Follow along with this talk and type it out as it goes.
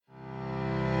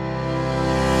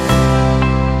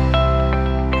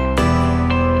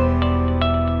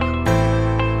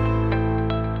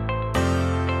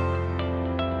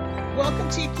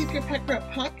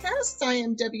I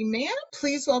am Debbie Mann.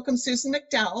 Please welcome Susan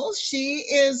McDowell. She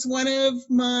is one of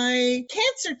my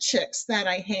cancer chicks that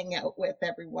I hang out with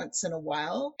every once in a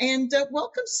while. And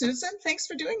welcome, Susan. Thanks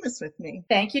for doing this with me.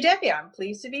 Thank you, Debbie. I'm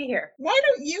pleased to be here. Why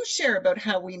don't you share about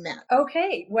how we met?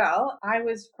 Okay, well, I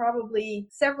was probably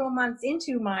several months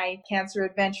into my cancer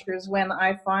adventures when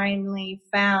I finally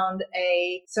found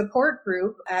a support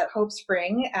group at Hope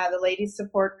Spring, the ladies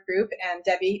support group, and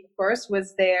Debbie, of course,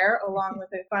 was there along with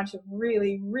a bunch of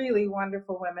really, really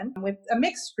wonderful women with a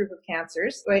mixed group of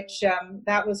cancers, which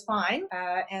that was fine.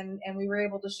 And we were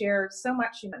able to share so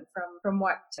much from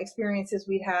what experiences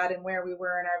we'd had and where we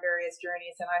were in our various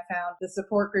journeys. And I found the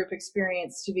support group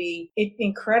experience to be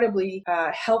incredibly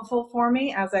helpful for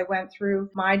me as I went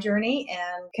through my journey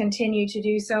and continue to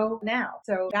do so now.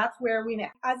 So that's where we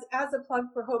met. As a plug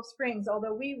for Hope Springs,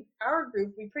 although our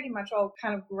group, we pretty much all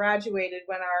kind of graduated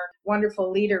when our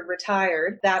wonderful leader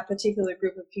retired, that particular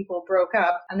group of people broke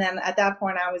up. And then at that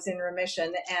point, I was in remission.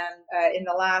 And in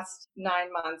the last 9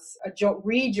 months,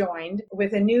 rejoined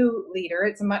with a new leader.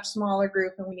 It's a much smaller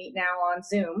group, and we meet now on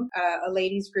Zoom, a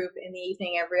ladies group in the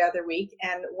evening every other week.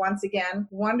 And once again,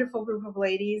 wonderful group of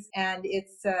ladies. And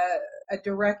it's a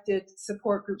directed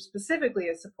support group, specifically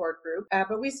a support group.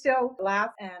 But we still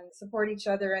laugh and support each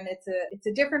other. And it's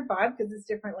a different vibe because it's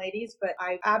different ladies. But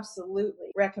I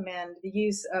absolutely recommend the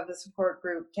use of the support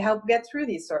group to help get through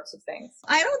these sorts of things.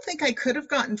 I don't think I could have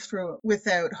gotten through it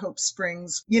without Hope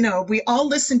Springs. You know, we all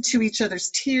listened to each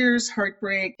other's tears,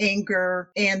 heartbreak,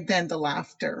 anger, and then the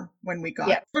laughter when we got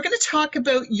it. We're going to talk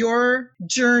about your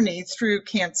journey through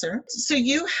cancer. So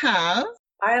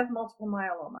I have multiple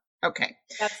myeloma. Okay.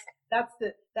 That's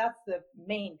the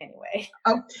main anyway.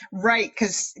 Oh, right.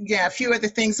 Because, a few other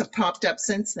things have popped up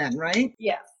since then, right?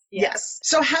 Yes.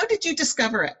 So how did you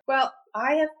discover it? Well,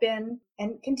 I have been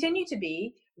and continue to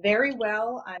be very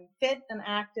well. I'm fit and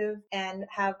active and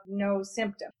have no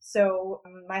symptoms. So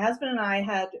my husband and I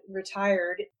had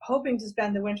retired, hoping to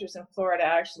spend the winters in Florida,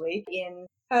 actually, in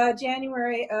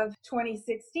January of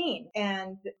 2016.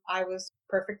 And I was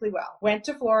perfectly well. Went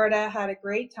to Florida, had a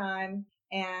great time,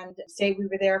 and we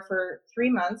were there for 3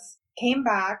 months. Came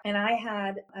back, and I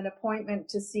had an appointment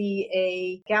to see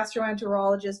a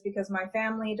gastroenterologist because my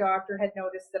family doctor had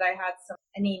noticed that I had some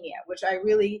anemia, which I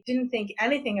really didn't think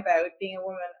anything about, being a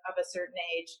woman of a certain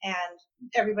age, and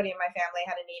everybody in my family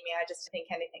had anemia. I just didn't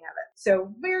think anything of it.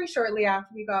 So very shortly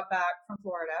after we got back from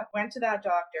Florida, went to that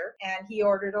doctor, and he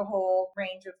ordered a whole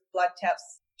range of blood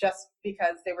tests just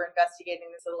because they were investigating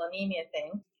this little anemia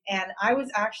thing. And I was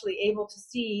actually able to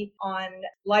see on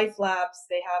Life Labs,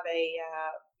 they have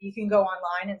you can go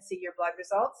online and see your blood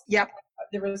results. Yep.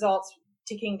 The results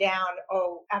ticking down,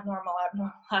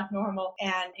 abnormal,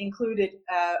 and included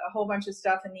a whole bunch of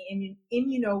stuff in the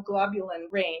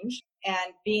immunoglobulin range.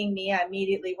 And being me, I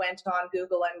immediately went on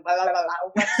Google and what's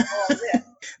all this?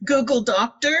 Google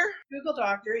Doctor? Google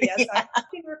Doctor, yes. Yeah. I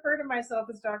can refer to myself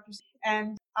as Dr.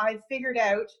 And I figured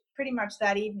out pretty much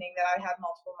that evening that I had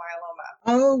multiple myeloma.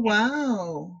 Oh,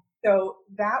 wow. So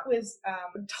that was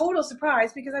a total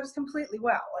surprise because I was completely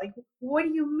well. Like, what do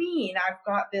you mean I've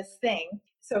got this thing?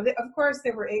 So, of course,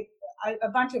 there were a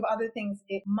bunch of other things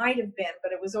it might have been,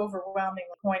 but it was overwhelmingly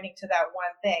pointing to that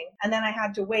one thing. And then I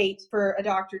had to wait for a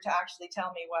doctor to actually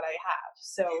tell me what I had.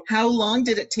 So how long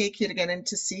did it take you to get in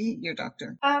to see your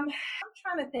doctor? I'm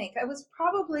trying to think. It was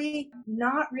probably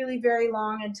not really very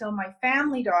long until my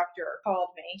family doctor called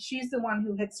me. She's the one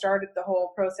who had started the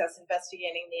whole process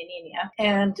investigating the anemia.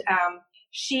 And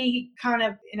she kind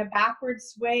of, in a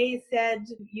backwards way, said,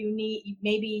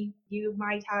 maybe you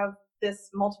might have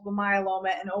this multiple myeloma,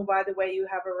 and oh, by the way, you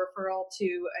have a referral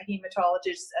to a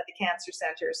hematologist at the cancer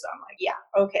center. So I'm like, yeah,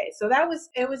 okay. So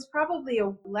it was probably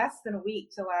less than a week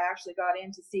till I actually got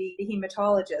in to see the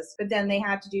hematologist, but then they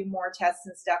had to do more tests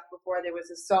and stuff before there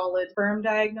was a solid firm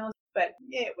diagnosis. But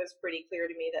it was pretty clear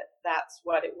to me that that's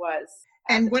what it was.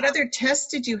 And what other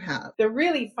tests did you have? The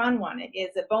really fun one is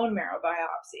a bone marrow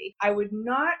biopsy. I would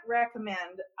not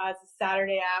recommend as a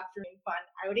Saturday afternoon fun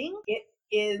outing. It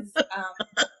is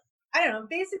I don't know,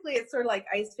 basically it's sort of like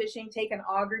ice fishing, take an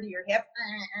auger to your hip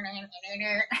and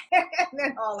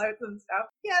then haul out some stuff.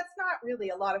 Yeah, it's not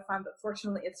really a lot of fun, but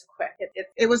fortunately it's quick.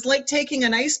 It was like taking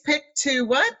an ice pick to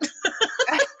what?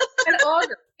 An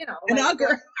auger, An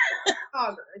auger.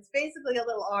 Auger. It's basically a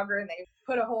little auger, and they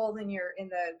put a hole in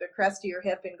the crest of your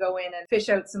hip and go in and fish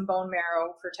out some bone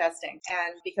marrow for testing.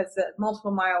 And because the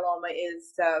multiple myeloma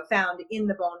is found in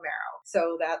the bone marrow,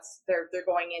 so they're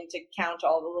going in to count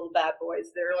all the little bad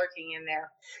boys that are lurking in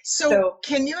there. So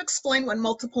can you explain what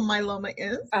multiple myeloma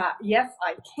is? Yes,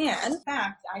 I can. In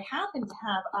fact, I happen to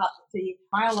have up the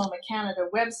Myeloma Canada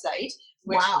website.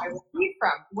 which Wow. I will read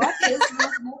from. What is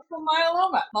multiple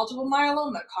myeloma? Multiple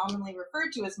myeloma, commonly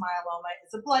referred to as myeloma,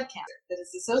 is a blood cancer that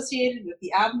is associated with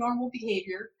the abnormal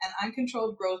behavior and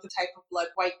uncontrolled growth of type of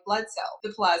white blood cell, the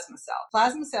plasma cell.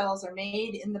 Plasma cells are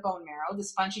made in the bone marrow, the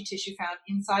spongy tissue found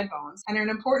inside bones, and are an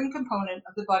important component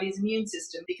of the body's immune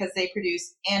system because they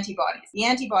produce antibodies. The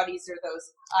antibodies are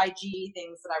those IgE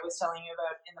things that I was telling you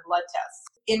about in the blood tests.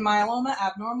 In myeloma,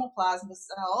 abnormal plasma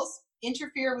cells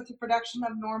interfere with the production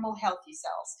of normal healthy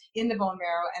cells in the bone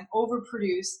marrow and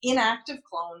overproduce inactive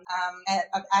clones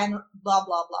and blah,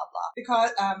 blah, blah, blah.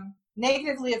 Because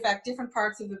negatively affect different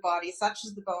parts of the body, such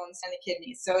as the bones and the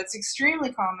kidneys. So it's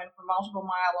extremely common for multiple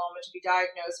myeloma to be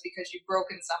diagnosed because you've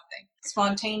broken something.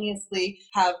 Spontaneously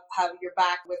have your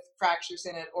back with fractures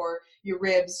in it, or your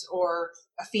ribs, or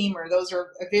a femur. Those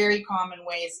are very common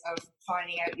ways of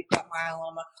finding out you've got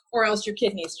myeloma. Or else your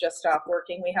kidneys just stop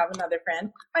working. We have another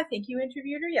friend, I think you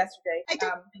interviewed her yesterday,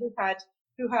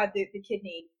 who had the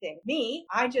kidney thing. Me,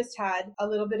 I just had a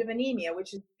little bit of anemia,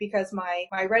 which is because my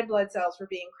red blood cells were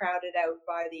being crowded out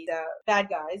by the bad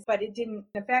guys, but it didn't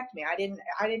affect me. I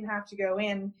didn't have to go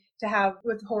in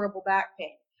with horrible back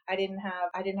pain. I didn't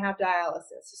have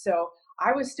dialysis. So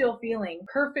I was still feeling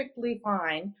perfectly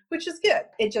fine, which is good.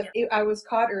 I was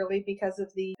caught early because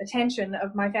of the attention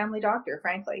of my family doctor,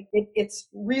 frankly. It's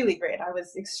really great. I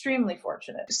was extremely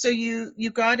fortunate. So you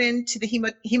got into the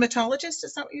hematologist,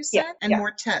 is that what you said? Yeah, and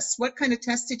more tests. What kind of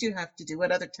tests did you have to do?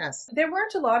 What other tests? There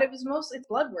weren't a lot. It was mostly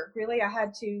blood work, really. I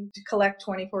had to collect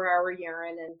 24-hour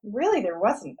urine, and really there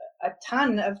wasn't a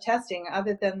ton of testing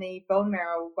other than the bone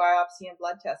marrow biopsy and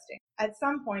blood testing. At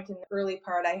some point in the early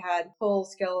part, I had full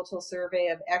skeletal survey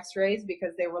of x-rays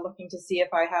because they were looking to see if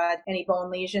I had any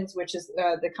bone lesions, which is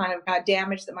the kind of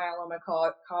damage that myeloma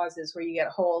causes, where you get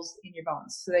holes in your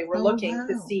bones. So they were looking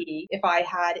to see if I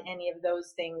had any of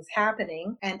those things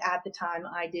happening, and at the time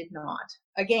I did not.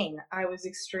 Again, I was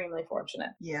extremely fortunate.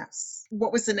 Yes.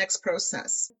 What was the next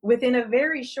process? Within a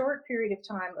very short period of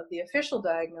time of the official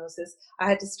diagnosis, I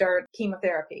had to start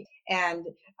chemotherapy. And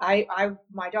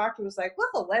my doctor was like,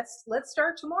 well, let's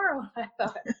start tomorrow. I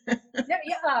thought,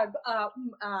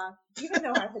 even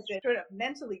though I had been sort of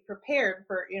mentally prepared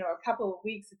for, a couple of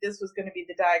weeks that this was going to be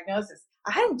the diagnosis,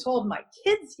 I hadn't told my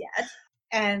kids yet.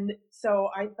 And so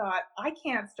I thought, I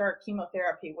can't start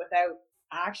chemotherapy without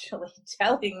actually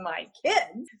telling my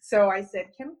kids. So I said,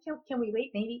 can we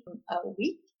wait maybe a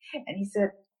week? And he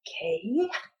said, okay.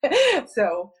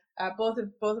 So both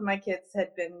of my kids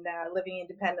had been living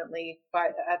independently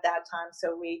at that time.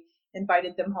 So we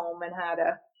invited them home and had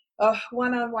a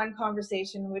one-on-one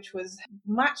conversation, which was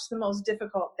much the most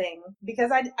difficult thing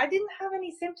because I didn't have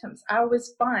any symptoms. I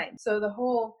was fine. So the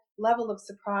whole level of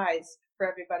surprise for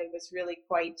everybody was really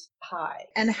quite high.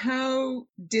 And how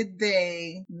did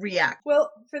they react?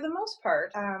 Well, for the most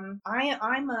part, I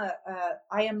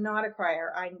am not a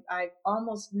crier. I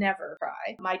almost never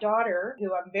cry. My daughter,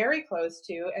 who I'm very close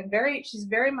to, and she's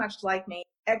very much like me,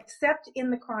 except in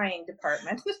the crying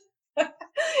department.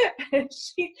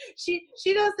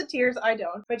 she does the tears, I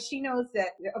don't, but she knows that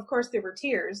of course there were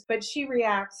tears, but she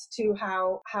reacts to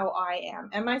how I am.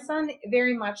 And my son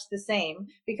very much the same,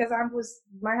 because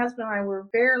my husband and I were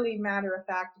fairly matter of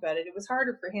fact about it. It was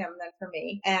harder for him than for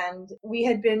me, and we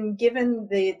had been given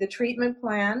the treatment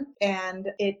plan, and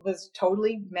it was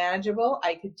totally manageable.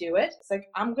 I could do it. It's like,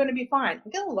 I'm going to be fine.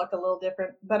 I'm going to look a little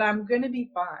different, but I'm going to be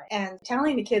fine. And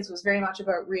telling the kids was very much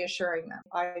about reassuring them.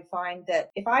 I find that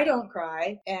if I don't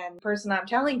cry and the person I'm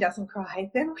telling doesn't cry,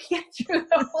 then we get through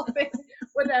the whole thing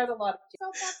without a lot of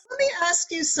tears. Let me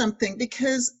ask you something,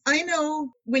 because I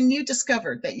know when you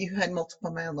discovered that you had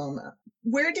multiple myeloma,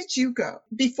 where did you go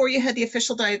before you had the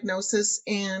official diagnosis,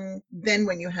 and then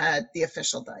when you had the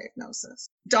official diagnosis?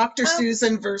 Dr.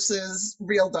 Susan versus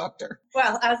real doctor.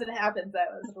 Well, as it happens, that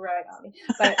was right on me.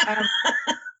 But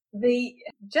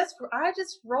I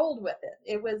just rolled with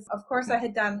it. It was, of course, I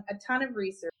had done a ton of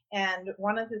research. And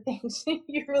one of the things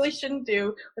you really shouldn't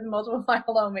do with multiple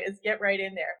myeloma is get right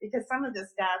in there, because some of the stats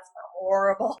are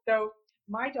horrible. So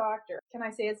my doctor, can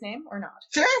I say his name or not?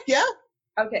 Sure, yeah.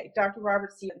 Okay, Dr.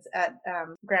 Robert Stevens at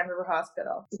Grand River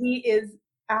Hospital. He is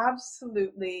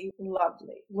absolutely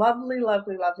lovely, lovely,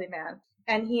 lovely, lovely man.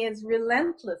 And he is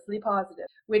relentlessly positive,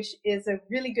 which is a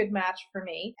really good match for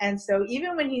me. And so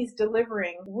even when he's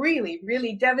delivering really,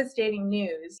 really devastating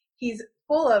news, he's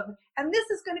full of, and this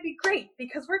is going to be great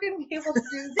because we're going to be able to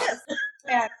do this.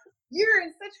 And you're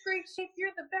in such great shape.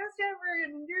 You're the best ever.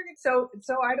 And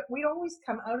we'd always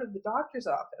come out of the doctor's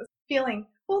office feeling,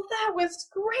 well, that was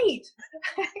great.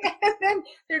 And then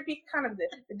there'd be kind of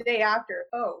the day after,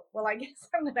 oh, well, I guess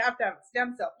I'm going to have a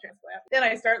stem cell transplant. Then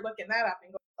I start looking that up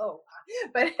and go, oh,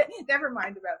 But never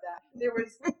mind about that.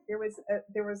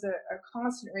 There was a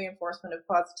constant reinforcement of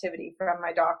positivity from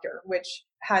my doctor, which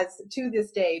has to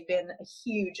this day been a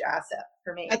huge asset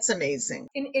for me. That's amazing.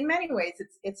 In many ways,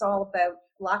 it's all about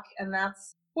luck, and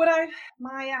that's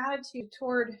my attitude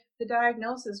toward the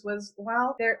diagnosis was,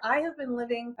 well, I have been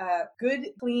living a good,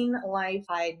 clean life.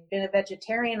 I'd been a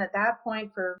vegetarian at that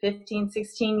point for 15,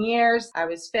 16 years. I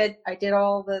was fit. I did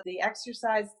all the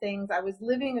exercise things. I was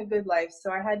living a good life.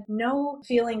 So I had no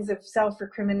feelings of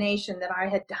self-recrimination that I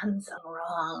had done something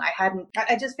wrong.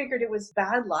 I just figured it was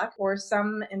bad luck or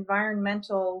some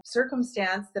environmental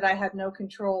circumstance that I had no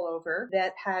control over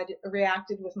that had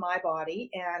reacted with my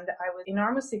body. And I was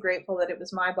enormously grateful that it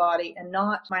was my body and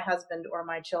not my husband or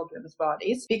my children's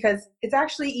bodies, because it's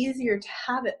actually easier to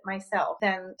have it myself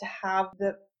than to have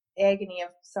the agony of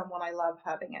someone I love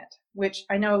having it, which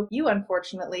I know you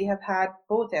unfortunately have had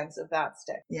both ends of that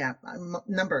stick. Yeah, a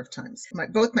number of times.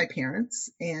 Both my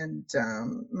parents and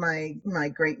my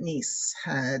great niece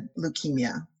had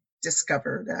leukemia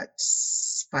discovered at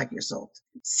 5 years old.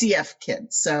 CF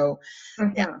kid. So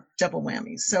yeah, double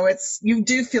whammy. So you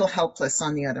do feel helpless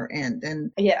on the other end.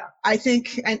 And yeah, I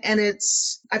think, and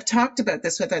I've talked about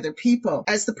this with other people.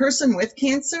 As the person with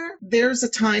cancer, there's a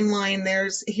timeline.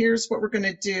 Here's what we're going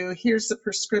to do. Here's the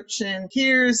prescription.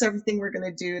 Here's everything we're going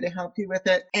to do to help you with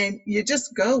it. And you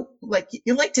just go, like,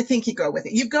 you like to think you go with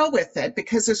it. You go with it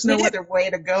because there's no other way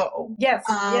to go. Yes.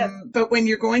 But when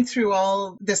you're going through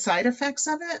all the side effects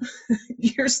of it,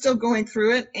 you're still going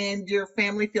through it and your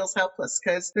family feels helpless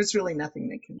because there's really nothing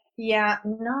they can do. Yeah,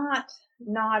 not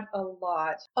a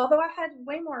lot. Although I had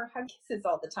way more hug kisses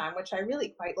all the time, which I really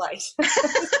quite liked. What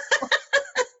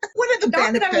are the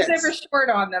Not benefits? that I was ever short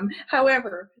on them.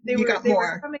 However, they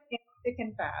were coming in thick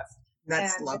and fast.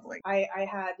 That's lovely. I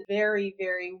had very,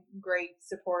 very great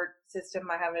support system.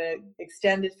 I have an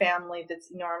extended family that's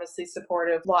enormously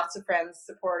supportive, lots of friends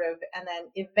supportive. And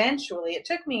then eventually it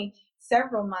took me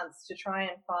several months to try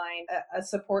and find a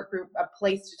support group, a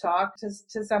place to talk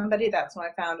to somebody. That's when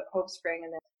I found Hope Spring,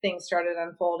 and then things started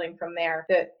unfolding from there.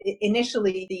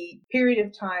 Initially, the period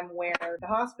of time where the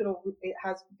hospital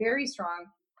has very strong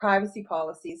privacy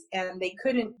policies, and they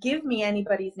couldn't give me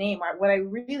anybody's name. What I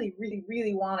really, really,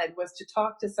 really wanted was to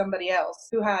talk to somebody else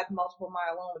who had multiple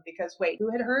myeloma, because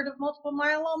who had heard of multiple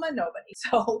myeloma? Nobody.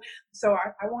 So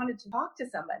I wanted to talk to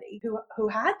somebody who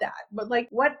had that. But like,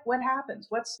 what happens?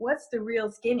 What's the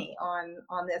real skinny on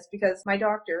this? Because my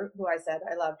doctor, who I said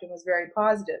I loved and was very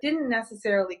positive, didn't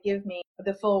necessarily give me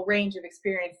the full range of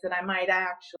experience that I might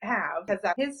actually have, because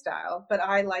that's his style. But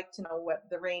I like to know what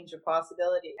the range of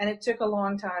possibilities. And it took a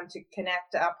long time to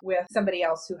connect up with somebody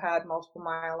else who had multiple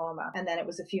myeloma. And then it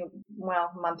was a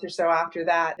month or so after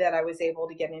that I was able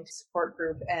to get into support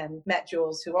group and met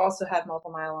Jules, who also had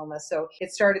multiple myeloma. So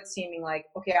it started seeming like,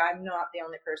 okay, I'm not the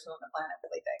only person on the planet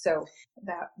really think. So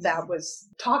that was,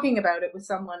 talking about it with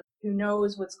someone who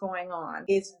knows what's going on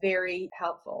is very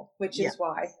helpful, which is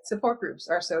why support groups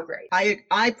are so great.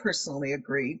 I personally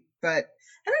agree, but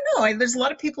I don't know. There's a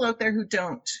lot of people out there who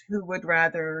would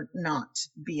rather not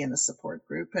be in a support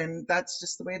group, and that's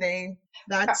just the way they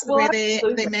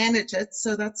manage it.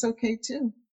 So that's okay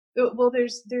too. Well,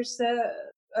 there's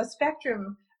a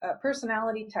spectrum,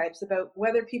 personality types about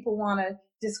whether people want to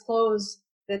disclose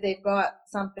that they've got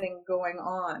something going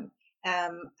on.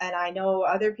 And I know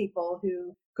other people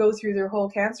who go through their whole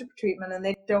cancer treatment and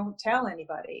they don't tell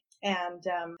anybody. And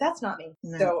that's not me.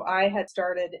 No. So I had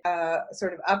started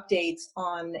sort of updates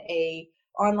on a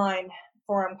online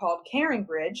forum called Caring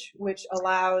Bridge, which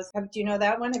allows, do you know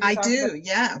that one? I do,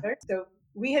 yeah. So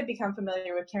we had become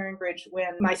familiar with Caring Bridge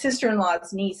when my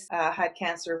sister-in-law's niece had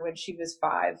cancer when she was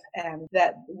 5, and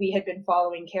that we had been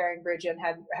following Caring Bridge and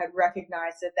had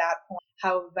recognized at that point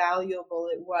how valuable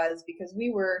it was, because we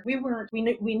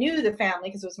knew the family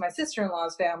because it was my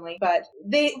sister-in-law's family, but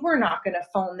we're not going to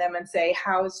phone them and say,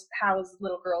 how's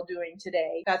little girl doing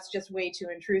today? That's just way too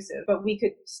intrusive. But we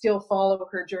could still follow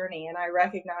her journey, and I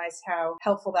recognized how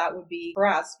helpful that would be for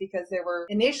us, because there were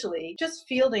initially just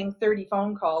fielding 30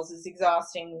 phone calls is exhausting.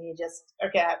 You just,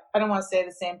 okay, I don't want to say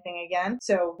the same thing again.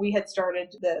 So we had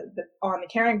started on the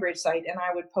Caring Bridge site, and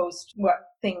I would post what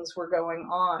things were going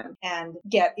on and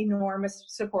get enormous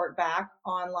support back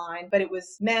online, but it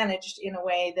was managed in a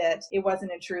way that it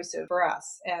wasn't intrusive for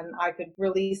us, and I could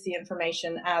release the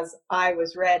information as I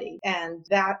was ready. And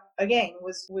that again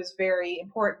was very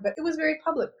important, but it was very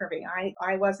public for me.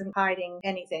 I wasn't hiding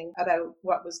anything about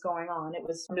what was going on.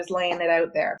 I'm just laying it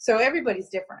out there. So everybody's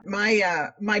different.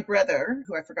 My brother brother,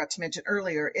 who I forgot to mention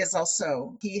earlier, is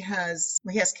also, he has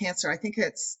cancer. I think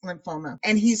it's lymphoma,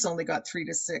 and he's only got 3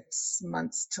 to 6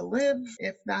 months to live,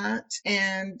 if that.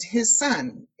 And his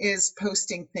son is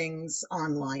posting things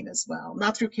online as well,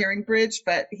 not through Caring Bridge,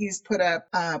 but he's put up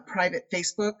a private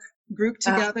Facebook group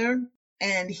together.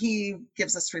 And he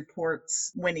gives us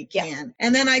reports when he can.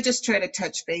 And then I just try to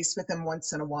touch base with him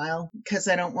once in a while because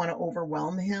I don't want to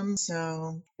overwhelm him.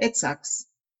 So it sucks.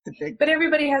 But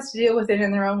everybody has to deal with it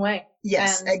in their own way.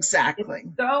 Yes, and exactly.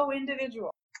 It's so individual.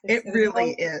 It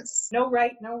really is. No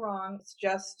right, no wrong. It's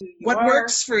just who you what are.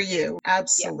 Works for you.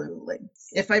 Absolutely.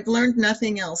 Yeah. If I've learned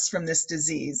nothing else from this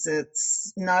disease,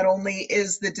 it's not only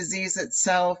is the disease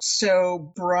itself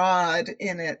so broad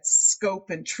in its scope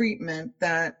and treatment,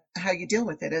 that how you deal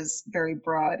with it is very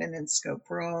broad and in scope.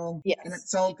 And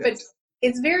it's all good. But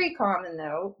it's very common,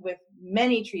 though, with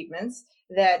many treatments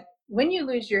that when you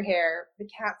lose your hair, the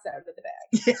cat's out of the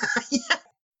bag. Yeah.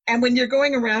 And when you're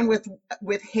going around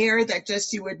with hair that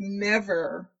just you would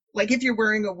never, like if you're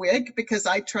wearing a wig, because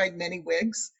I tried many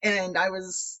wigs and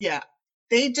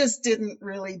they just didn't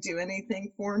really do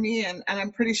anything for me. And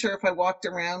I'm pretty sure if I walked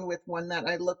around with one that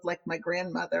I looked like my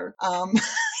grandmother,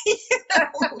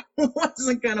 it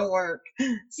wasn't going to work.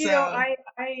 I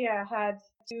had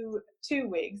two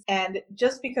wigs, and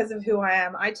just because of who I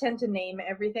am, I tend to name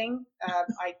everything.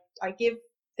 I give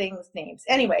things names.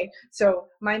 Anyway, so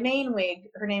my main wig,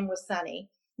 her name was Sunny.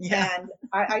 Yeah. And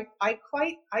I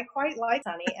quite like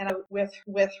Sunny, and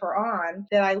with her on,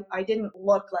 that I didn't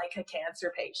look like a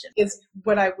cancer patient is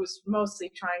what I was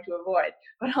mostly trying to avoid.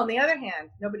 But on the other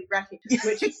hand, nobody recognized,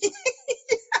 which is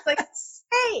like,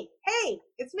 hey,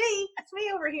 it's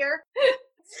me over here.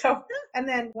 So, and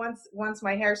then once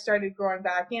my hair started growing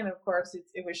back in, of course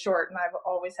it was short, and I've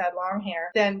always had long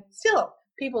hair. Then still,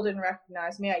 people didn't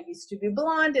recognize me. I used to be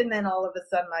blonde, and then all of a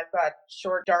sudden I've got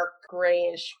short, dark,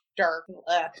 grayish,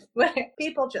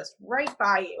 people just right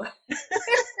by you.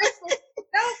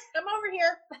 No, I'm over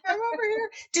here.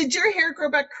 Did your hair grow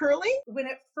back curly? When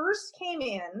it first came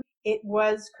in, it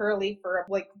was curly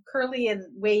curly and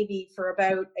wavy for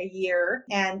about a year,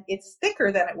 and it's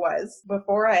thicker than it was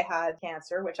before I had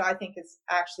cancer, which I think is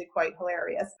actually quite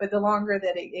hilarious. But the longer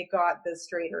that it got, the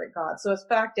straighter it got. So it's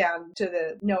back down to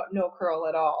the no curl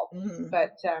at all. Mm-hmm.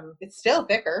 But it's still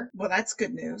thicker. Well, that's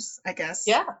good news, I guess.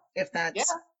 Yeah. If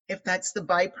that's the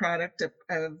byproduct of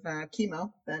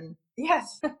chemo, then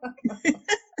yes.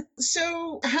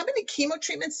 So how many chemo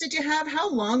treatments did you have? How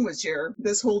long was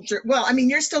this whole journey? Well, I mean,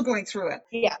 you're still going through it.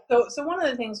 Yeah. So one of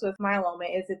the things with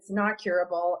myeloma is it's not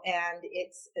curable, and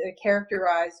it's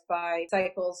characterized by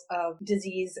cycles of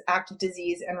disease, active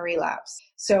disease, and relapse.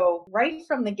 So right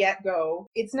from the get-go,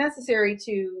 it's necessary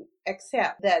to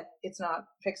accept that it's not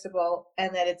fixable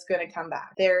and that it's going to come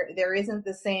back. There isn't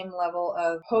the same level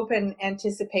of hope and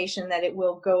anticipation that it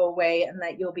will go away and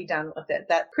that you'll be done with it.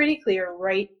 That's pretty clear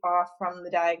right off from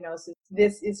the diagnosis.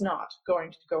 This is not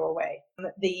going to go away.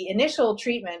 The initial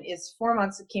treatment is 4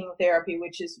 months of chemotherapy,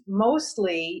 which is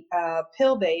mostly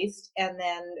pill-based, and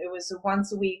then it was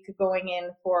once a week going in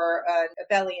for a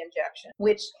belly injection,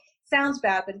 which sounds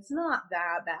bad, but it's not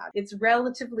that bad. It's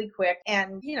relatively quick,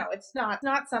 and it's not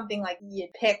something like you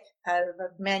pick out of a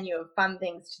menu of fun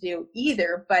things to do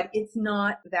either, but it's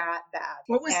not that bad.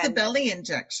 What was the belly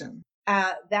injection?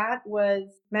 That was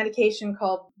medication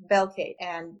called Velcade,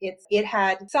 and it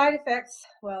had side effects.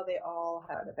 Well, they all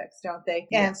have effects, don't they?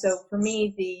 Yes. And so for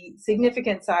me, the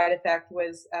significant side effect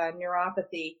was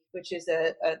neuropathy, which is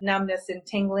a numbness and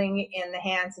tingling in the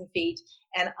hands and feet.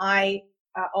 And I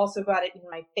also got it in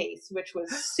my face, which was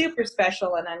super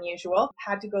special and unusual.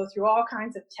 Had to go through all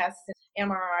kinds of tests and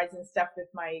MRIs and stuff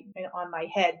on my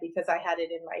head because I had it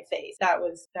in my face. That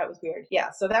was weird.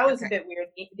 Yeah, so that was a bit weird.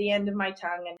 The end of my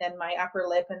tongue, and then my upper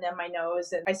lip, and then my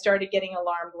nose. And I started getting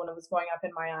alarmed when it was going up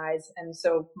in my eyes, and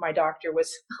so my doctor was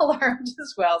alarmed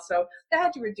as well. So I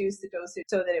had to reduce the dosage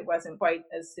so that it wasn't quite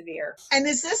as severe. And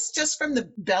is this just from the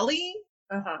belly?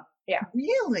 Uh-huh. Yeah.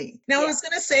 Really? Now, yeah. I was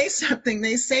going to say something.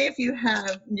 They say if you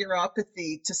have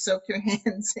neuropathy to soak your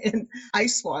hands in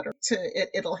ice water,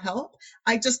 it'll help.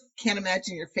 I just can't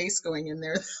imagine your face going in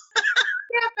there.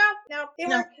 No.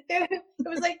 It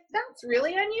was like, that's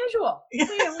really unusual. We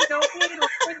don't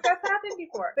think that's happened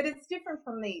before. But it's different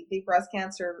from the breast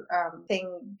cancer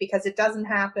thing because it doesn't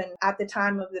happen at the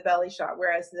time of the belly shot.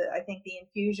 Whereas I think the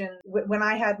infusion, when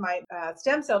I had my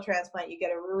stem cell transplant, you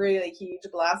get a really huge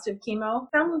blast of chemo.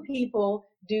 Some people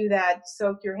do that,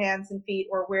 soak your hands and feet,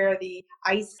 or wear the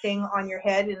ice thing on your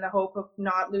head in the hope of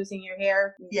not losing your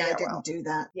hair. Yeah, I didn't do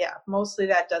that. Yeah, mostly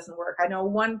that doesn't work. I know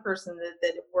one person that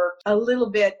it worked a little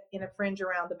bit in a fringe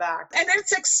around the back. And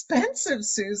it's expensive,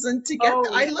 Susan, to get. Oh,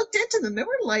 I yeah. looked into them. They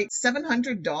were like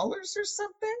 $700 or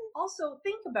something. Also,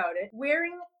 think about it.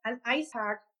 Wearing an ice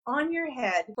pack on your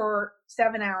head for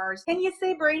 7 hours. Can you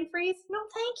say brain freeze? No,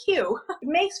 thank you. It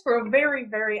makes for a very,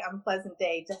 very unpleasant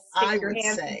day to I stick your would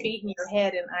hands and say. feet in your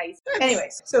head in ice. That's,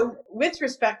 Anyways, so with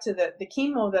respect to the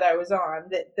chemo that I was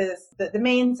on, the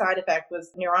main side effect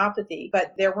was neuropathy,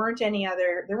 but there weren't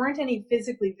any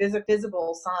physically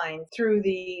visible signs through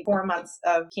the 4 months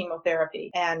of chemotherapy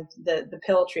and the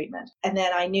pill treatment. And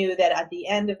then I knew that at the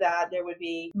end of that, there would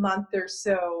be a month or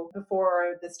so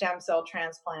before the stem cell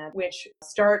transplant, which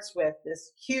starts with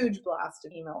this huge blast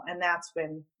of chemo, and that's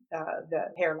when the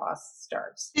hair loss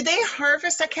starts. do they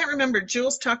harvest? I can't remember.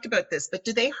 Jules talked about this, but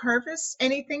do they harvest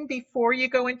anything before you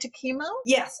go into chemo?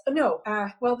 Yes. No.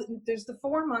 Well, there's the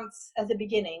 4 months at the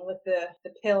beginning with the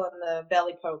pill and the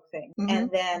belly poke thing. Mm-hmm.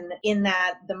 And then in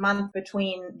that, the month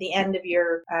between the end of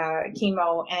your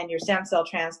chemo and your stem cell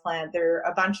transplant, there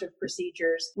are a bunch of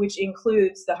procedures, which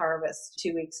includes the harvest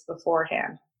 2 weeks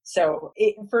beforehand. So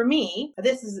for me,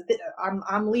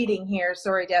 I'm leading here.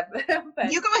 Sorry, Deb.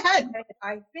 But you go ahead.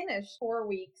 I finished 4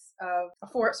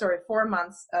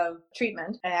 months of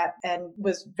treatment and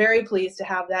was very pleased to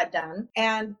have that done.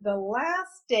 And the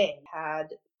last day had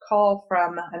call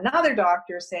from another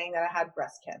doctor saying that I had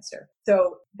breast cancer.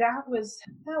 So that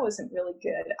wasn't really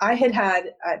good. I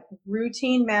had a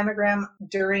routine mammogram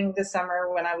during the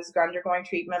summer when I was undergoing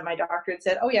treatment. My doctor had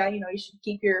said, oh yeah, you should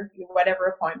keep your whatever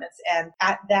appointments. And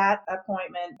at that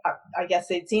appointment, I guess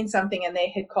they'd seen something and they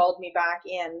had called me back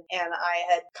in, and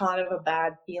I had kind of a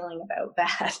bad feeling about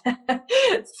that.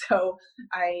 So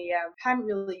I didn't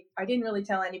really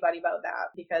tell anybody about that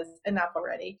because enough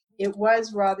already. It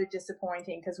was rather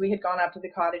disappointing because we had gone up to the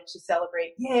cottage to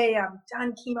celebrate. Yay, I'm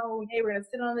done chemo. Yay, we're going to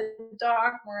sit on the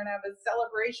dock. We're going to have a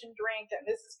celebration drink and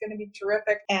this is going to be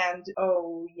terrific. And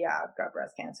oh yeah, I've got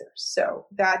breast cancer. So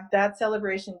that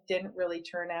celebration didn't really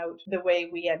turn out the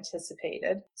way we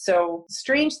anticipated. So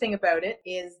strange thing about it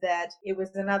is that it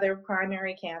was another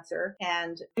primary cancer,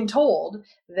 and I'm told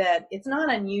that it's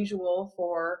not unusual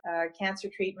for cancer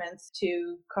treatments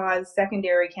to cause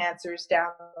secondary cancers down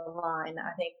the line.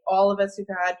 I think all of us who've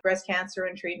had breast cancer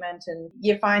and treatment, and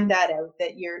you find that out,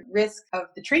 that your risk of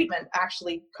the treatment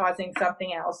actually causing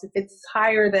something else, it's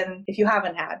higher than if you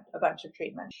haven't had a bunch of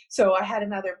treatment. So I had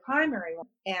another primary one,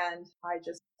 and I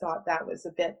just thought that was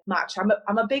a bit much.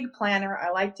 I'm a big planner.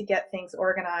 I like to get things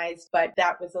organized, but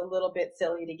that was a little bit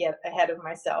silly to get ahead of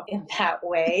myself in that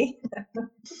way.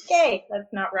 Okay,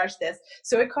 let's not rush this.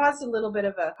 So it caused a little bit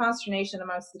of a consternation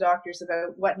amongst the doctors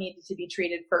about what needed to be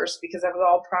treated first, because I was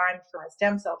all primed for my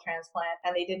stem cell transplant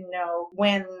and they didn't know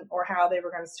when or how they were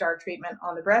going to start treatment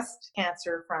on the breast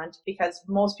cancer front, because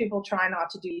most people try not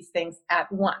to do these things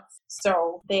at once.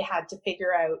 So they had to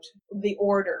figure out the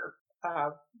order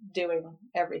of doing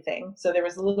everything. So there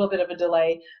was a little bit of a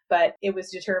delay, but it was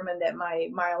determined that my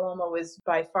myeloma was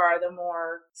by far the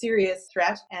more serious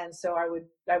threat. And so I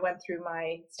went through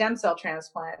my stem cell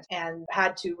transplant and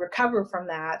had to recover from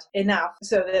that enough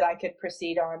so that I could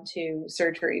proceed on to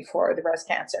surgery for the breast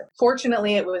cancer.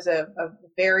 Fortunately, it was a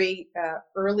very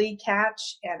early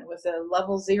catch, and it was a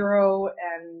level 0.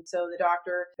 And so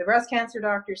the breast cancer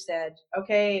doctor said,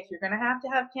 okay, if you're going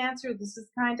to have cancer, this is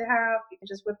kind to have. You can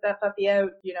just whip that puppy out,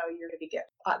 you're going to be good.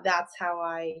 That's how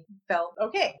I felt.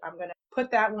 Okay, I'm going to put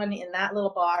that one in that little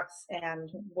box and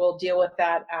we'll deal with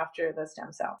that after the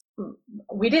stem cell.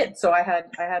 We did. So I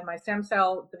had my stem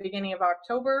cell at the beginning of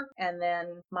October, and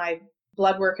then my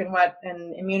blood work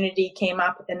and immunity came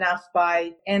up enough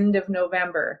by end of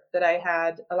November that I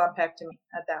had a lumpectomy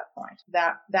at that point.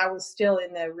 That was still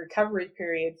in the recovery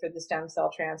period for the stem cell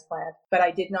transplant, but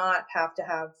I did not have to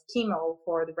have chemo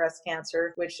for the breast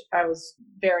cancer, which I was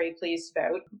very pleased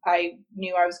about. I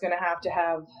knew I was going to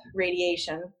have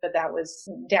radiation, but that was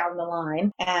down the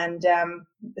line. And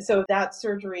so that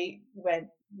surgery went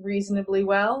reasonably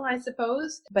well, I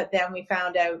suppose. But then we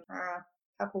found out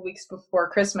couple weeks before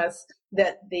Christmas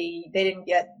that they didn't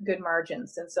get good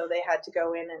margins, and so they had to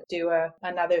go in and do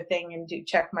another thing and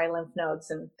check my lymph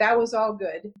nodes, and that was all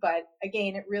good. But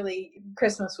again,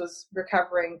 Christmas was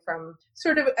recovering from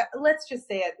sort of let's just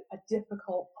say a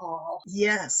difficult fall.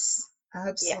 Yes,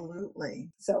 absolutely. Yeah.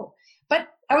 So, but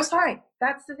I was fine.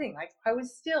 That's the thing. Like, I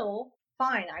was still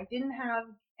fine. I didn't have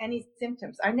any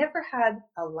symptoms. I never had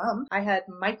a lump. I had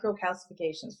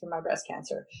microcalcifications from my breast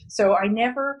cancer. So I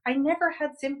never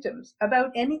had symptoms about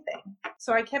anything.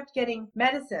 So I kept getting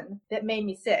medicine that made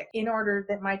me sick in order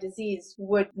that my disease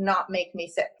would not make me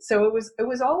sick. So it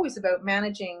was always about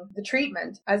managing the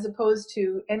treatment as opposed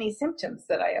to any symptoms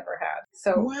that I ever had.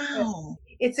 So wow.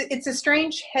 it's a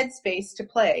strange headspace to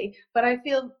play, but I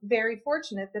feel very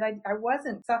fortunate that I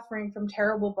wasn't suffering from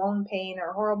terrible bone pain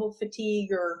or horrible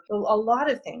fatigue or a lot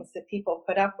of things that people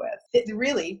put up with. It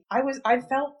really, I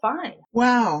felt fine.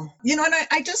 Wow. And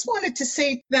I just wanted to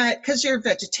say that because you're a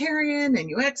vegetarian and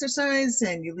you exercise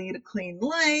and you lead a clean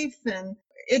life, and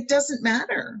it doesn't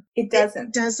matter. It doesn't.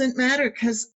 It doesn't matter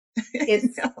because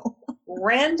it's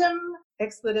random,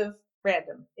 expletive,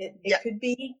 random.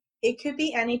 It could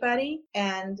be anybody.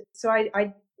 And so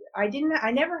I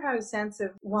never had a sense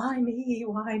of why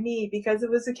me, because it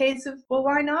was a case of, well,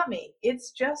 why not me?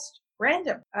 It's just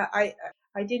random. I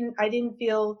didn't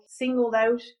feel singled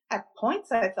out. At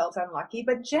points I felt unlucky,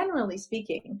 but generally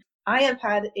speaking, I have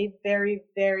had a very,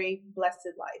 very blessed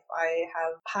life. I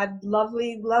have had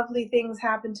lovely, lovely things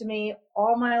happen to me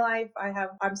all my life.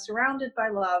 I'm surrounded by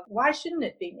love. Why shouldn't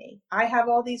it be me? I have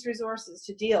all these resources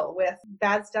to deal with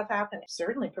bad stuff happening.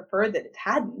 Certainly prefer that it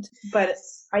hadn't, but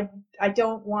I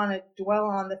don't want to dwell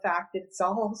on the fact that it's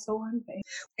all so unfair.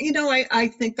 I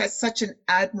think that's such an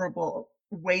admirable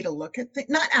way to look at things.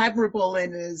 Not admirable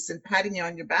in patting you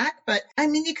on your back, but I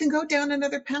mean, you can go down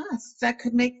another path that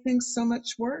could make things so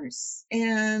much worse,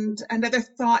 and another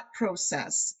thought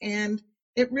process, and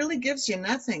it really gives you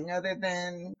nothing other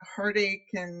than heartache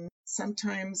and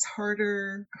sometimes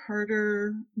harder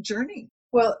journey.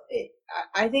 Well,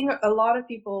 I think a lot of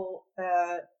people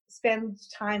spend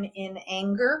time in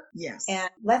anger. Yes. And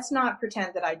let's not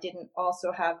pretend that I didn't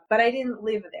also have, but I didn't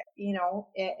live there.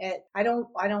 I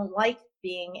don't like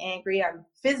being angry. I'm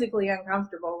physically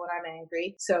uncomfortable when I'm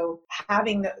angry. So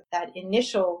having that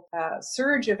initial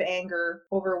surge of anger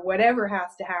over whatever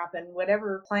has to happen,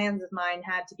 whatever plans of mine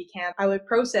had to be canceled, I would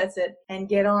process it and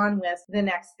get on with the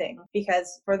next thing.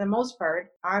 Because for the most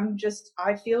part, I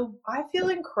feel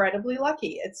incredibly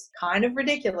lucky. It's kind of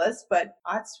ridiculous, but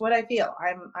that's what I feel.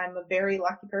 I'm a very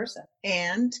lucky person.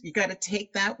 And you got to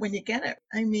take that when you get it.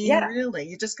 I mean, really,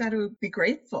 you just got to be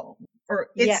grateful. Or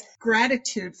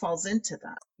gratitude falls into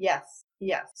that. Yes.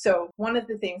 So one of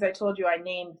the things I told you, I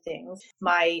named things.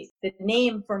 The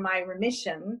name for my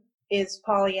remission is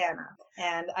Pollyanna.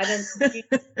 And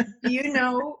do you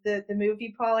know the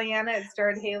movie Pollyanna? It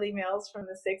starred Haley Mills from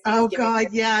the 60s. Oh God,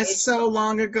 yeah, so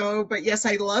long ago, but yes,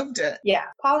 I loved it. Yeah,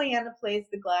 Pollyanna plays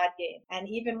the glad game. And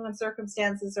even when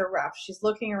circumstances are rough, she's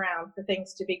looking around for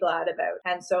things to be glad about.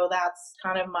 And so that's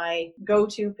kind of my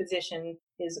go-to position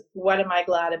is, what am I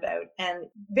glad about? And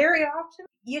very often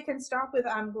you can stop with,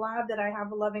 I'm glad that I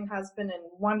have a loving husband and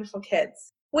wonderful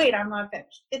kids. Wait, I'm not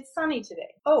finished. It's sunny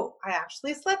today. Oh, I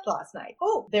actually slept last night.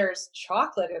 Oh, there's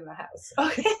chocolate in the house.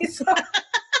 Okay, so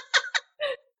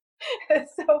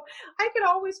so I could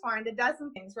always find a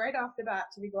dozen things right off the bat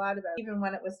to be glad about, even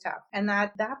when it was tough. And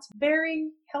that's very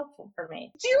helpful for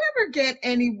me. Do you ever get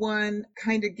anyone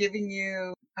kind of giving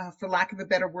you, for lack of a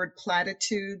better word,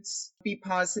 platitudes? Be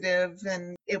positive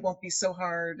and it won't be so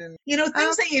hard. And,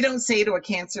 things that you don't say to a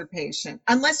cancer patient,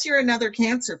 unless you're another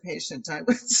cancer patient, I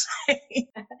would say.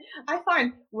 I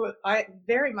find I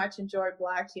very much enjoy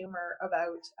Black humor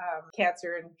about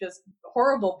cancer and just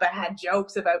horrible, bad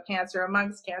jokes about cancer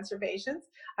amongst cancer patients.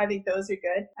 I think those are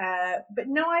good. But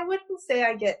no, I wouldn't say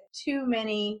I get too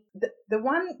many. The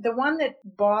one that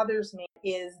bothers me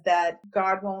is that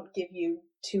God won't give you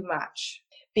too much.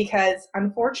 Because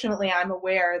unfortunately, I'm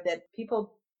aware that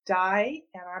people die,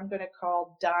 and I'm going to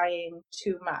call dying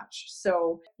too much.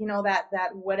 So, that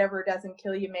whatever doesn't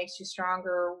kill you makes you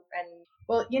stronger. And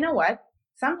well, you know what?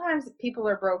 Sometimes people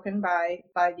are broken by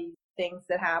these things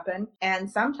that happen. And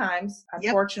sometimes,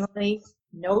 unfortunately,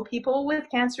 know people with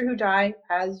cancer who die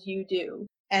as you do.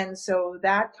 And so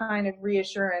that kind of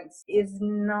reassurance is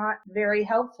not very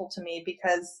helpful to me,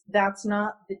 because that's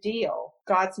not the deal.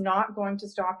 God's not going to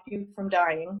stop you from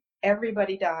dying.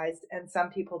 Everybody dies, and some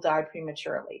people die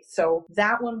prematurely. So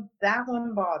that one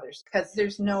bothers, because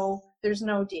there's no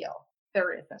deal.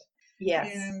 There isn't.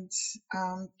 Yes.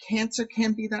 And cancer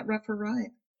can be that rougher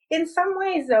ride. In some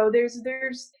ways, though, there's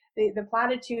the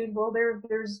platitude. Well,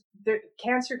 there's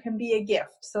cancer can be a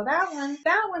gift. So that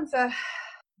one's a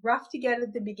rough to get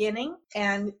at the beginning,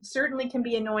 and certainly can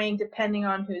be annoying depending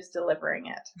on who's delivering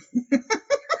it.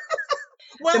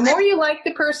 Well, the more you like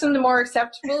the person, the more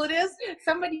acceptable it is.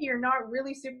 Somebody you're not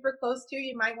really super close to,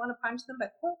 you might want to punch them,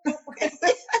 but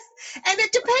and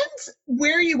it depends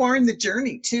where you are in the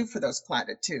journey too for those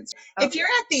platitudes. Okay. If you're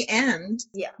at the end,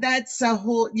 that's a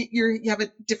whole, you have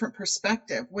a different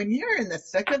perspective. When you're in the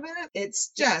thick of it, it's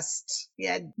just,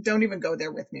 don't even go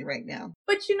there with me right now.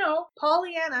 But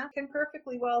Pollyanna can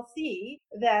perfectly well see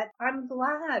that I'm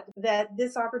glad that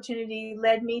this opportunity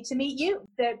led me to meet you,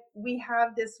 that we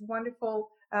have this wonderful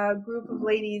group of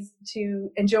ladies to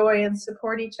enjoy and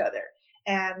support each other.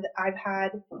 And I've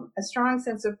had a strong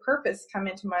sense of purpose come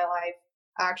into my life,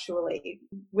 actually,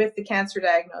 with the cancer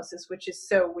diagnosis, which is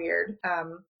so weird.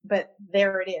 But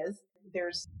there it is.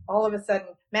 There's all of a sudden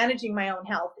managing my own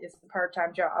health is a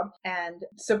part-time job, and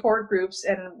support groups,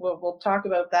 and we'll talk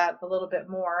about that a little bit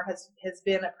more, has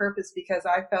been a purpose, because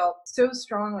I felt so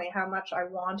strongly how much I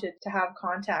wanted to have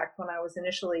contact when I was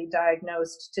initially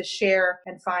diagnosed, to share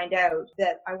and find out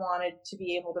that I wanted to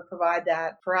be able to provide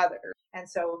that for others. And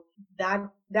so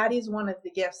that is one of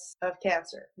the gifts of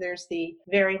cancer. There's the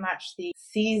very much the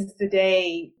seize the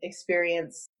day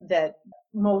experience that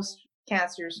most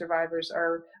cancer survivors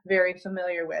are very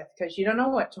familiar with, because you don't know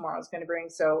what tomorrow's going to bring.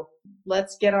 So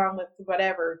let's get on with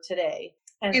whatever today.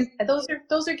 And those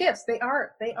are gifts. They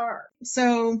are.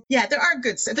 So yeah, there are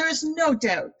good. There is no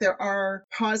doubt there are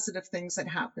positive things that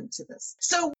happen to this.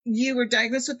 So you were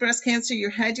diagnosed with breast cancer. You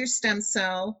had your stem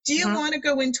cell. Do you want to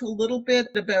go into a little bit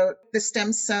about the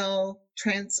stem cell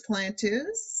transplant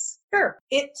is? Sure.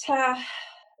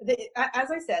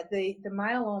 As I said, the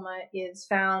myeloma is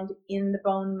found in the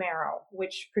bone marrow,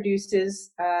 which produces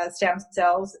stem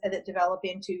cells that develop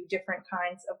into different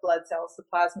kinds of blood cells, the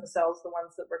plasma cells, the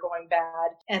ones that were going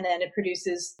bad, and then it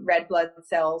produces red blood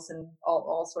cells and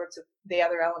all sorts of the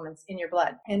other elements in your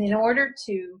blood. And in order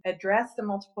to address the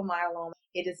multiple myeloma,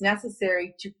 it is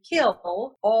necessary to kill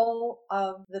all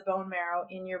of the bone marrow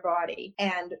in your body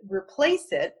and replace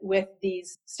it with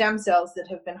these stem cells that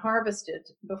have been harvested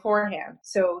beforehand.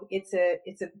 So it's a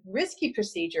risky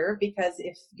procedure, because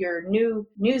if your new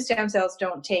stem cells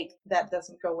don't take, that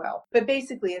doesn't go well. But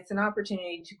basically, it's an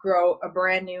opportunity to grow a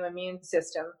brand new immune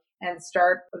system and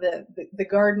start the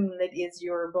garden that is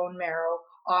your bone marrow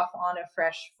off on a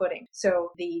fresh footing.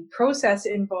 So the process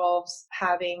involves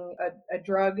having a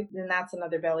drug, and that's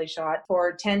another belly shot,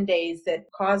 for 10 days that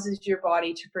causes your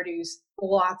body to produce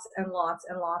lots and lots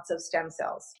and lots of stem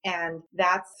cells. And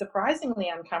that's surprisingly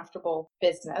uncomfortable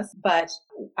business. But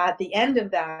at the end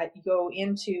of that, you go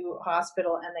into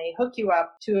hospital and they hook you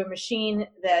up to a machine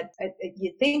that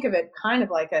you think of it kind of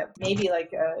like maybe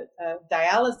like a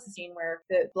dialysis machine, where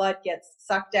the blood gets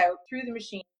sucked out through the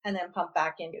machine and then pumped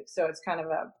back into. So it's kind of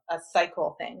a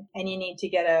cycle thing. And you need to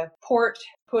get a port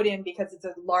put in, because it's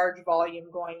a large volume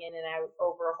going in and out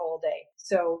over a whole day.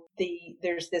 So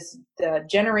there's the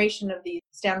generation of these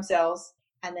stem cells,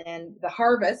 and then the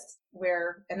harvest,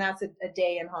 and that's a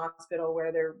day in hospital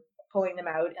where they're pulling them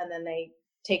out, and then they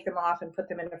take them off and put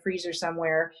them in a freezer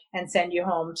somewhere and send you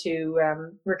home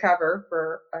to recover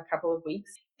for a couple of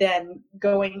weeks. Then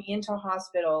going into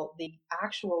hospital, the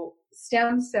actual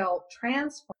stem cell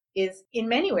transplant is in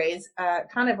many ways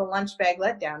kind of a lunch bag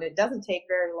letdown. It doesn't take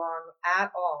very long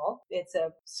at all. It's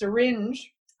a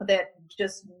syringe that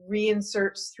just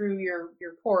reinserts through your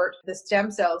port the stem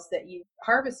cells that you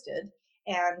harvested.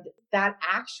 And that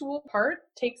actual part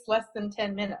takes less than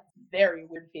 10 minutes. Very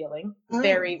weird feeling.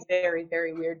 Very, very,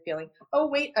 very weird feeling. Oh,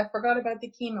 wait, I forgot about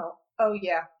the chemo. Oh,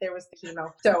 yeah, there was the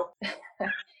chemo. So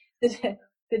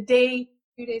the day,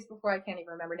 2 days before, I can't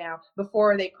even remember now,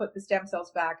 before they put the stem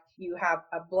cells back, you have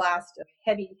a blast of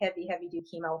heavy, heavy, heavy duty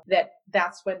chemo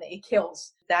that's when it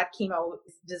kills. That chemo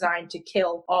is designed to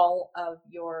kill all of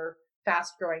your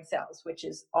fast growing cells, which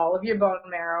is all of your bone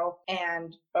marrow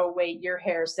and your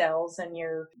hair cells and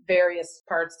your various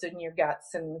parts in your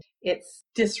guts. And it's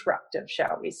disruptive,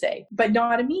 shall we say, but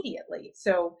not immediately.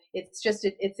 So it's just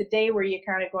it's a day where you're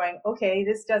kind of going, okay,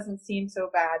 this doesn't seem so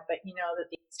bad, but you know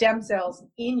that the stem cells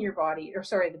in your body,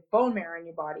 the bone marrow in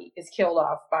your body is killed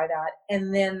off by that,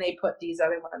 and then they put these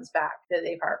other ones back that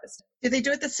they've harvested. Did they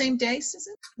do it the same day,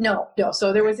 Susan? No.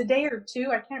 So there was a day or two,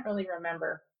 I can't really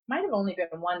remember. Might have only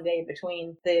been 1 day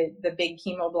between the big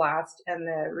chemo blast and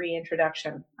the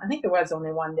reintroduction. I think there was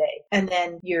only 1 day. And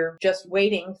then you're just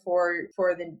waiting for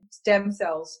the stem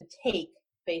cells to take,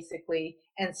 basically,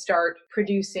 and start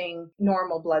producing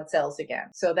normal blood cells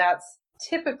again. So that's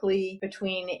typically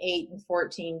between 8 and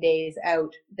 14 days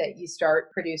out that you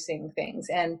start producing things.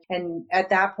 And at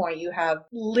that point, you have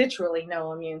literally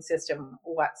no immune system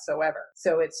whatsoever.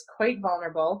 So it's quite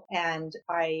vulnerable. And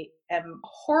I am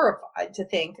horrified to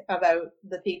think about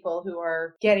the people who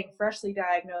are getting freshly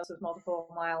diagnosed with multiple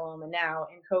myeloma now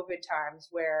in COVID times,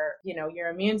 where, your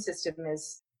immune system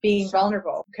is being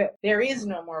vulnerable. There is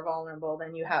no more vulnerable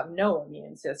than you have no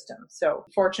immune system. So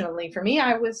fortunately for me,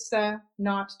 I was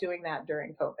not doing that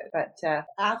during COVID. But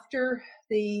after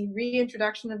the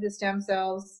reintroduction of the stem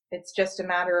cells, it's just a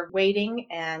matter of waiting,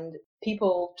 and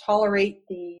people tolerate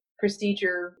the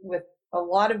procedure with a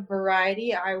lot of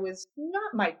variety. I was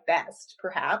not my best,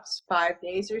 perhaps 5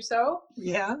 days or so.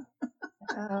 Yeah.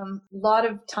 lot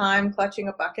of time clutching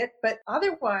a bucket, but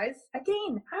otherwise,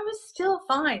 again, I was still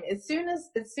fine. As soon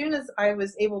as I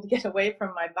was able to get away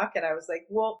from my bucket, I was like,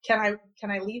 well, can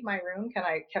I leave my room? Can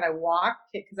I walk?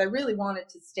 Because I really wanted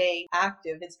to stay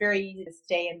active. It's very easy to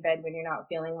stay in bed when you're not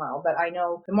feeling well, but I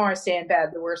know the more I stay in bed,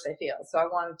 the worse I feel. So I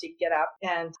wanted to get up,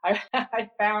 and I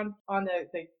found on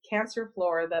the cancer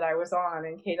floor that I was on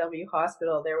in KW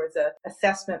Hospital, there was a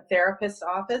assessment therapist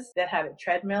office that had a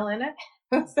treadmill in it.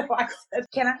 So I said,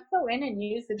 can I go in and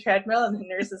use the treadmill? And the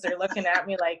nurses are looking at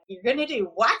me like, you're going to do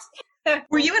what?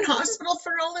 Were you in hospital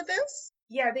for all of this?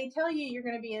 Yeah, they tell you you're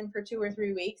going to be in for 2 or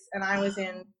 3 weeks. And I was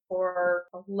in for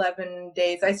 11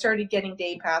 days. I started getting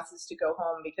day passes to go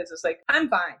home because it was like, I'm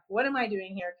fine. What am I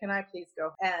doing here? Can I please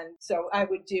go? And so I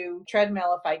would do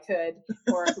treadmill if I could,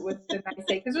 or if it was a nice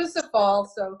day, because it was the fall.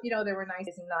 So, there were nice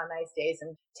days and not nice days,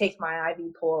 and take my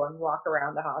IV pole and walk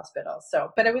around the hospital.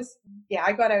 So, but it was,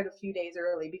 I got out a few days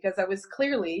early because I was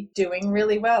clearly doing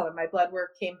really well. And my blood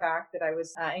work came back that I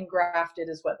was engrafted,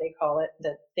 is what they call it,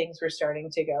 that things were starting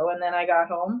to go. And then I got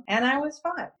home and I was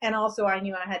fine. And also I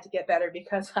knew I had to get better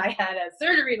because I had a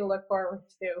surgery to look forward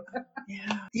to.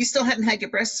 Yeah. You still hadn't had your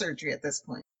breast surgery at this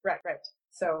point. Right.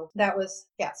 So that was,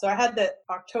 so I had the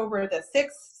October the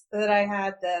 6th that I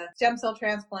had the stem cell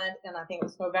transplant, and I think it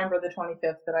was November the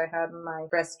 25th that I had my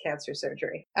breast cancer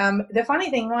surgery. The funny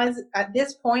thing was, at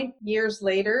this point, years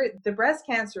later, the breast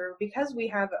cancer, because we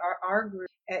have our group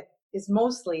is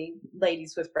mostly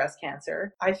ladies with breast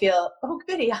cancer, I feel, oh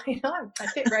goody, I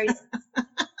fit right in.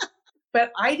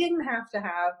 But I didn't have to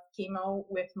have chemo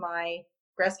with my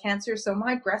breast cancer. So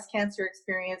my breast cancer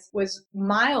experience was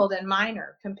mild and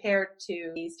minor compared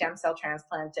to the stem cell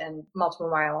transplant and multiple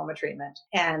myeloma treatment.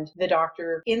 And the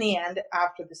doctor, in the end,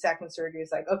 after the second surgery,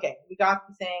 was like, okay, we got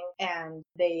the thing. And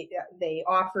they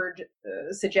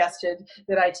suggested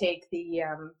that I take the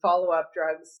follow-up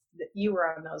drugs. That you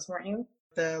were on those, weren't you?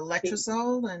 The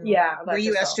letrozole? And letrozole. Were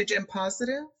you estrogen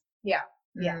positive? Yeah.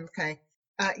 Okay.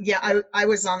 I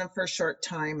was on them for a short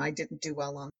time. I didn't do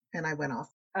well on them, and I went off.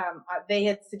 They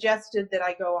had suggested that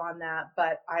I go on that,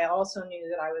 but I also knew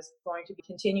that I was going to be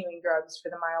continuing drugs for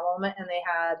the myeloma, and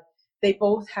they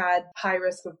both had high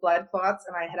risk of blood clots,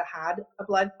 and I had a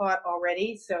blood clot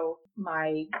already. So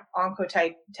my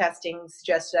oncotype testing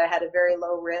suggested I had a very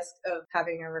low risk of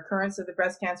having a recurrence of the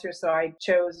breast cancer. So I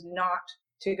chose not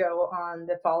to go on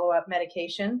the follow-up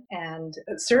medication. And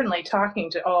certainly talking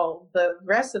to all the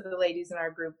rest of the ladies in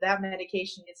our group, that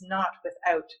medication is not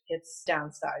without its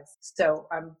downsides. So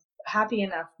I'm happy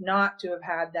enough not to have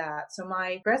had that. So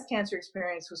my breast cancer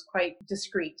experience was quite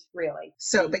discreet, really.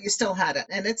 So, but you still had it,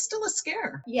 and it's still a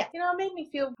scare. Yeah. It made me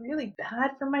feel really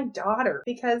bad for my daughter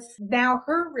because now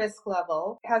her risk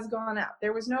level has gone up.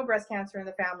 There was no breast cancer in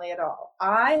the family at all.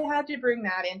 I had to bring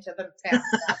that into the family.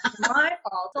 That's my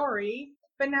fault. Sorry.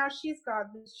 But now she's got,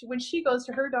 when she goes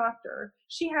to her doctor,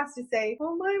 she has to say,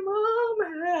 oh, my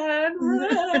mom had,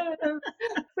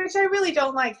 which I really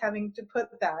don't like having to put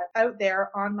that out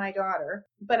there on my daughter.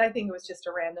 But I think it was just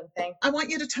a random thing. I want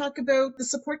you to talk about the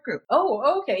support group.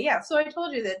 Oh, okay. Yeah. So I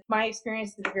told you that my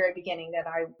experience at the very beginning, that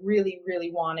I really, really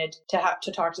wanted to have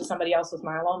to talk to somebody else with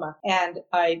myeloma. And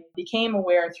I became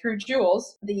aware through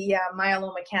Jules, the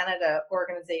Myeloma Canada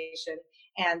organization,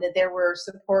 and that there were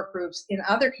support groups in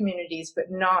other communities, but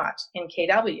not in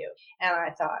KW. And I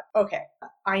thought, okay,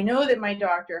 I know that my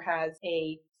doctor has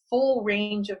a full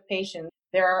range of patients.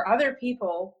 There are other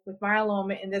people with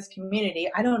myeloma in this community.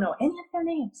 I don't know any of their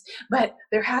names, but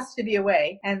there has to be a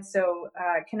way. And so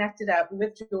connected up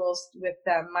with Jules with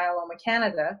Myeloma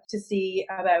Canada to see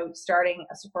about starting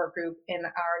a support group in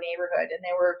our neighborhood. And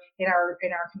they were in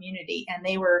our community, and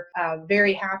they were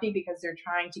very happy because they're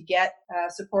trying to get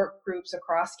support groups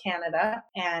across Canada.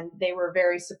 And they were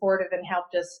very supportive and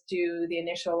helped us do the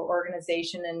initial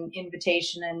organization and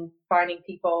invitation and finding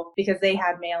people, because they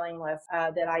had mailing lists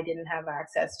that I didn't have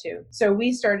access to. So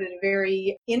we started a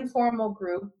very informal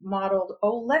group modeled,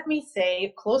 let me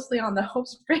say, closely on the Hope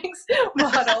Springs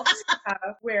model,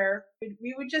 where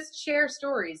we would just share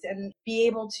stories and be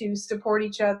able to support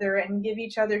each other and give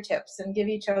each other tips and give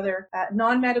each other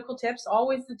non-medical tips.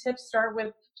 Always the tips start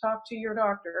with talk to your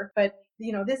doctor, but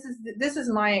this is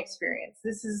my experience.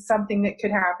 This is something that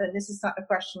could happen. This is not a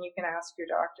question you can ask your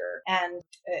doctor, and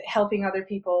helping other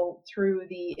people through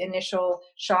the initial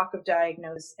shock of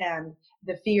diagnosis and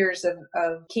the fears of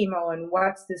chemo and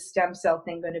what's this stem cell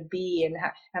thing going to be, and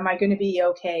am I going to be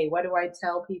okay? What do I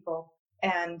tell people?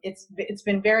 And it's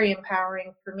been very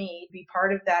empowering for me to be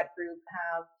part of that group,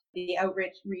 have the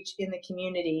outreach in the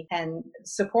community and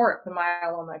support the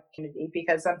myeloma community,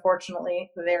 because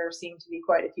unfortunately there seem to be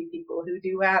quite a few people who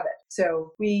do have it.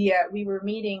 So we were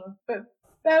meeting, but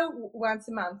about once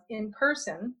a month in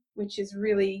person, which is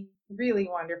really, really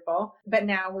wonderful. But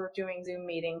now we're doing Zoom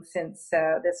meetings since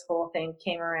this whole thing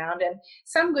came around. And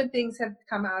some good things have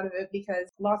come out of it, because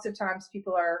lots of times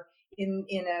people are in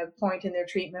a point in their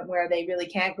treatment where they really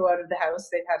can't go out of the house.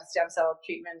 They've had a stem cell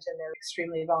treatment and they're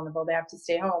extremely vulnerable. They have to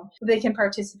stay home. They can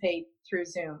participate through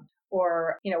Zoom.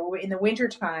 Or, in the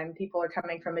wintertime, people are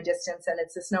coming from a distance and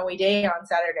it's a snowy day on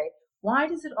Saturday. Why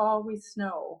does it always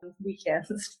snow on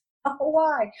weekends?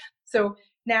 Why? So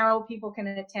now people can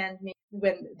attend me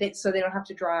so they don't have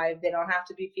to drive. They don't have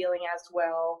to be feeling as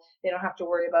well. They don't have to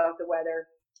worry about the weather.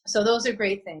 So those are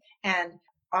great things. And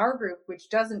our group, which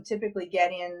doesn't typically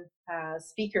get in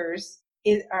speakers,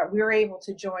 we're able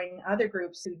to join other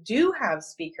groups who do have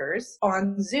speakers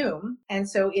on Zoom. And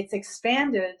so it's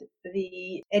expanded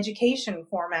the education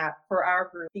format for our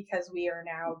group, because we are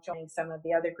now joining some of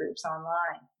the other groups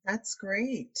online. That's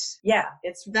great. Yeah,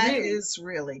 that is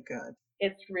really good.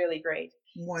 It's really great.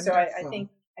 Wonderful. So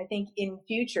I think in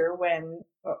future, when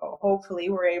hopefully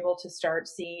we're able to start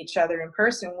seeing each other in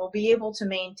person, we'll be able to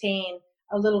maintain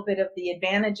a little bit of the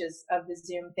advantages of the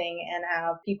Zoom thing and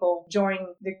have people join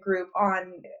the group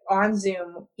on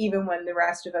Zoom, even when the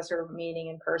rest of us are meeting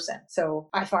in person. So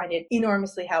I find it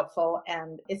enormously helpful,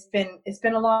 and it's been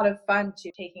a lot of fun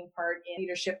taking part in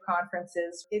leadership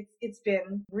conferences. It's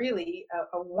been really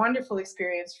a wonderful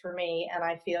experience for me, and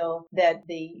I feel that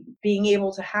being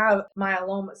able to have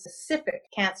myeloma specific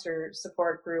cancer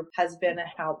support group has been a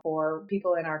help for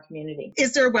people in our community.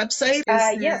 Is there a website?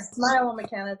 Yes,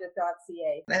 myelomacanada.ca.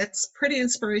 It's pretty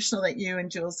inspirational that you and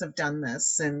Jules have done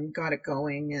this and got it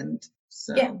going. And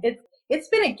so yeah, it's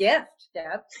been a gift,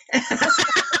 Deb.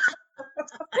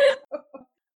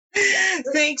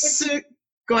 Thanks.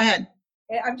 Go ahead.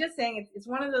 I'm just saying it's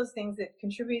one of those things that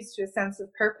contributes to a sense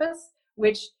of purpose,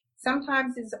 which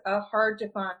sometimes is hard to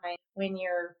find when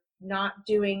you're not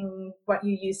doing what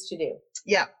you used to do.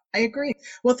 Yeah, I agree.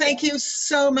 Well, thank you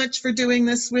so much for doing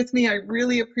this with me. I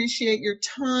really appreciate your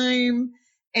time.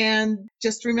 And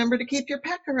just remember to keep your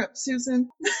pecker up, Susan.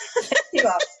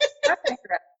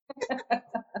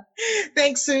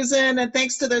 Thanks, Susan. And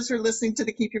thanks to those who are listening to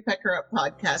the Keep Your Pecker Up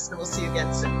podcast. And we'll see you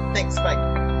again soon. Thanks. Bye.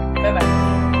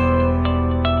 Bye-bye.